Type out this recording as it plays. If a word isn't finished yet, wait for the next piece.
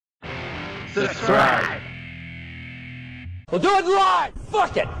subscribe. We'll do it live!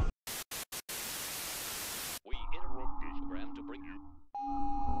 Fuck it! We interrupt this program to bring you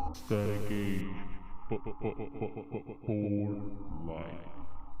Static Age for life.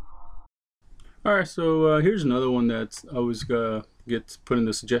 Alright, so here's another one that always gets put in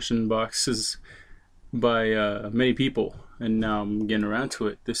the suggestion boxes by many people, and now I'm getting around to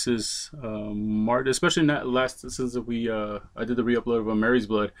it. This is especially not last since I did the re-upload of Mary's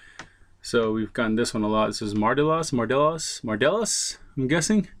Blood. So we've gotten this one a lot. This is Mardelas, I'm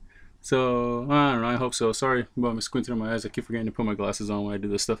guessing. So I don't know, I hope so. Sorry about me squinting in my eyes. I keep forgetting to put my glasses on when I do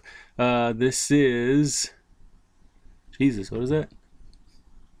this stuff. This is, Jesus, what is that?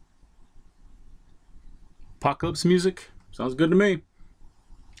 Apocalypse music? Sounds good to me.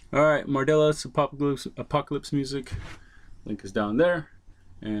 Alright, Mardelas Apocalypse music. Link is down there.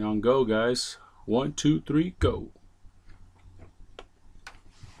 And on go, guys. 1, 2, 3, go.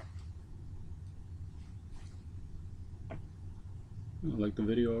 I like the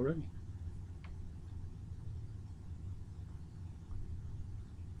video already.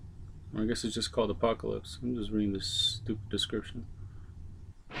 Or I guess it's just called Apocalypse. I'm just reading this stupid description.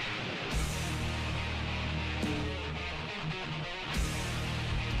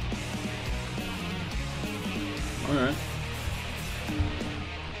 Alright.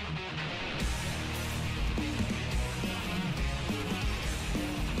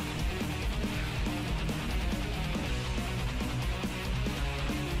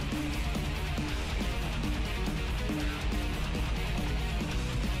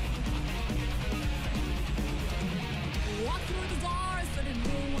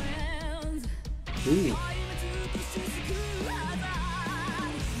 Ooh.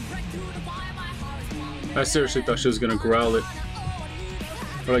 I seriously thought she was gonna growl it,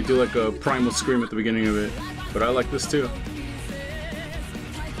 or like do like a primal scream at the beginning of it, but I like this too.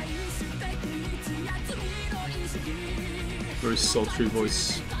 Very sultry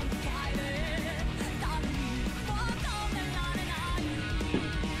voice.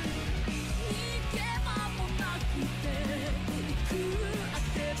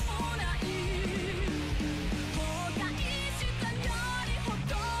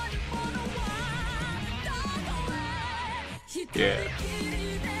 Yeah.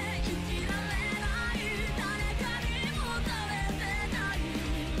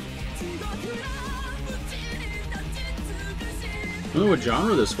 I don't know what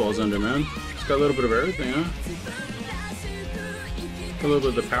genre this falls under, man. It's got a little bit of everything, huh? A little bit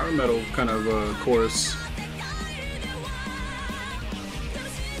of the power metal kind of chorus.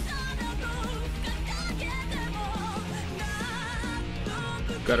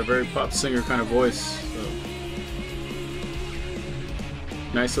 Got a very pop singer kind of voice. So.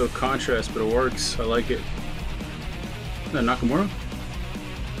 Nice little contrast, but it works. I like it. Is that Nakamura?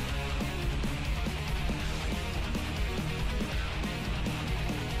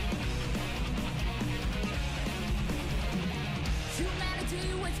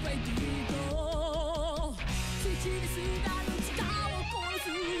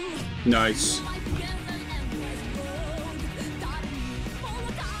 Nice.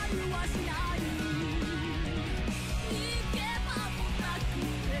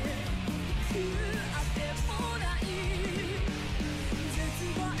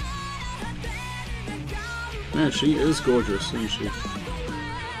 Man, she is gorgeous, isn't she?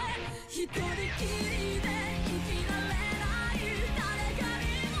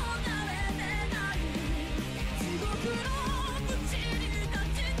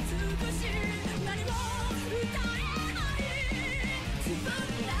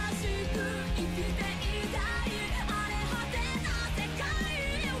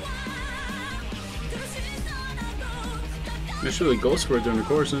 She really goes for it during the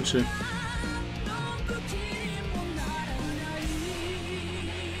chorus, doesn't she?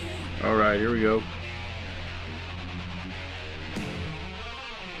 Alright, here we go.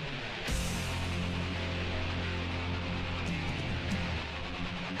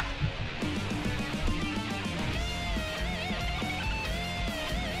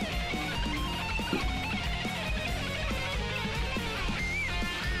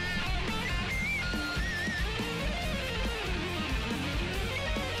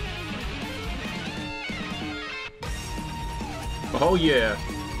 Oh yeah.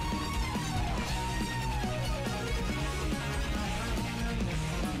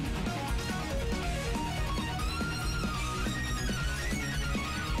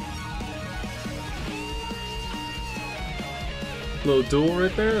 Little duel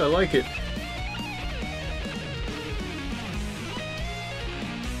right there, I like it.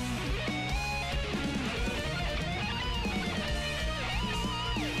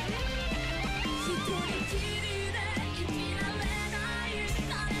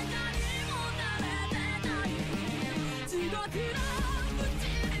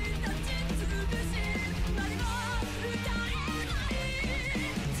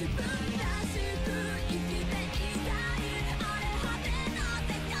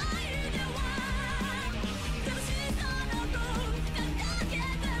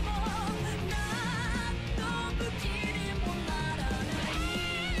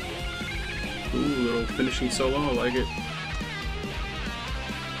 Ooh, little finishing solo, I like it.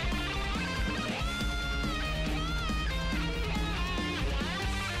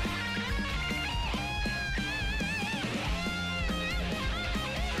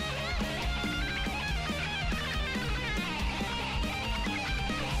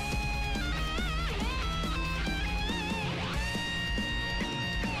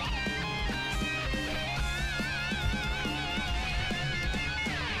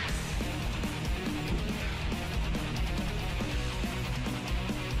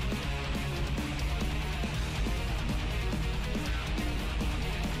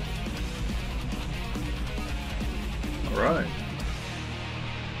 All right.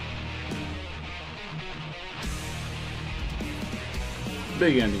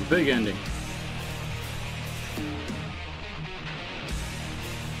 Big ending, big ending.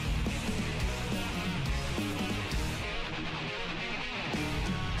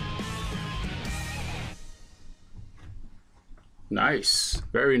 Nice,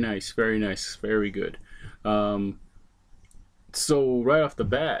 very nice, very nice, very good. So right off the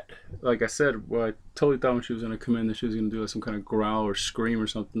bat, like I said, well, I totally thought when she was gonna come in that she was gonna do like some kind of growl or scream or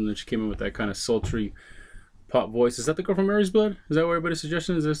something. Then she came in with that kind of sultry pop voice. Is that the girl from Mary's Blood? Is that what everybody's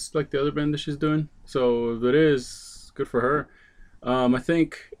suggestion? Is this like the other band that she's doing? So if it is, good for her. I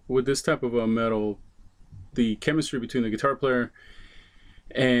think with this type of a metal, the chemistry between the guitar player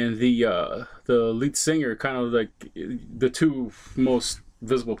and the lead singer, kind of like the two most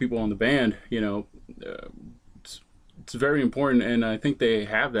visible people on the band, you know. It's very important, and I think they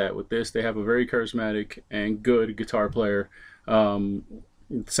have that with this. They have a very charismatic and good guitar player.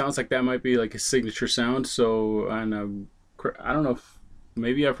 It sounds like that might be like a signature sound. So, and I don't know if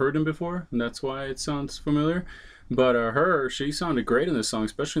maybe I've heard him before, and that's why it sounds familiar. But she sounded great in this song,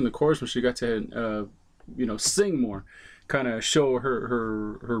 especially in the chorus when she got to you know, sing more, kind of show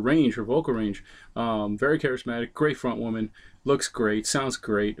her range, her vocal range. Very charismatic, great front woman, looks great, sounds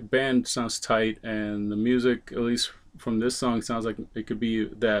great. Band sounds tight, and the music, at least from this song, sounds like it could be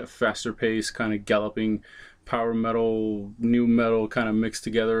that faster pace, kind of galloping power metal, new metal kind of mixed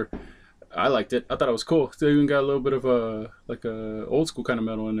together. I liked it. I thought it was cool. They even got a little bit of a old school kind of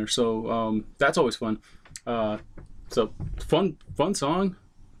metal in there, so that's always fun. So fun song.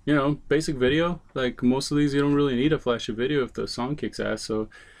 You know, basic video. Like most of these, you don't really need a flashy video if the song kicks ass. So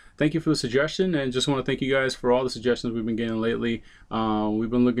thank you for the suggestion, and just want to thank you guys for all the suggestions we've been getting lately. We've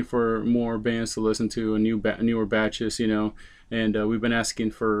been looking for more bands to listen to, newer batches, you know, and we've been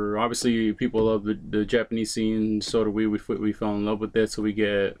asking for, obviously people love the Japanese scene, so do we. We fell in love with it, so we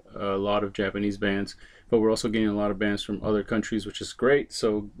get a lot of Japanese bands, but we're also getting a lot of bands from other countries, which is great.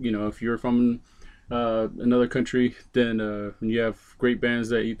 So, you know, if you're from another country, then you have great bands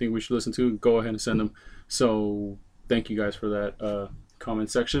that you think we should listen to, go ahead and send them. So thank you guys for that. Comment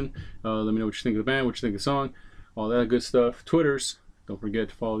section. Let me know what you think of the band, what you think of the song, all that good stuff. Twitters, don't forget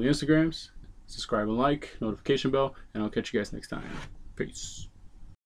to follow the Instagrams, subscribe and like, notification bell, and I'll catch you guys next time. Peace.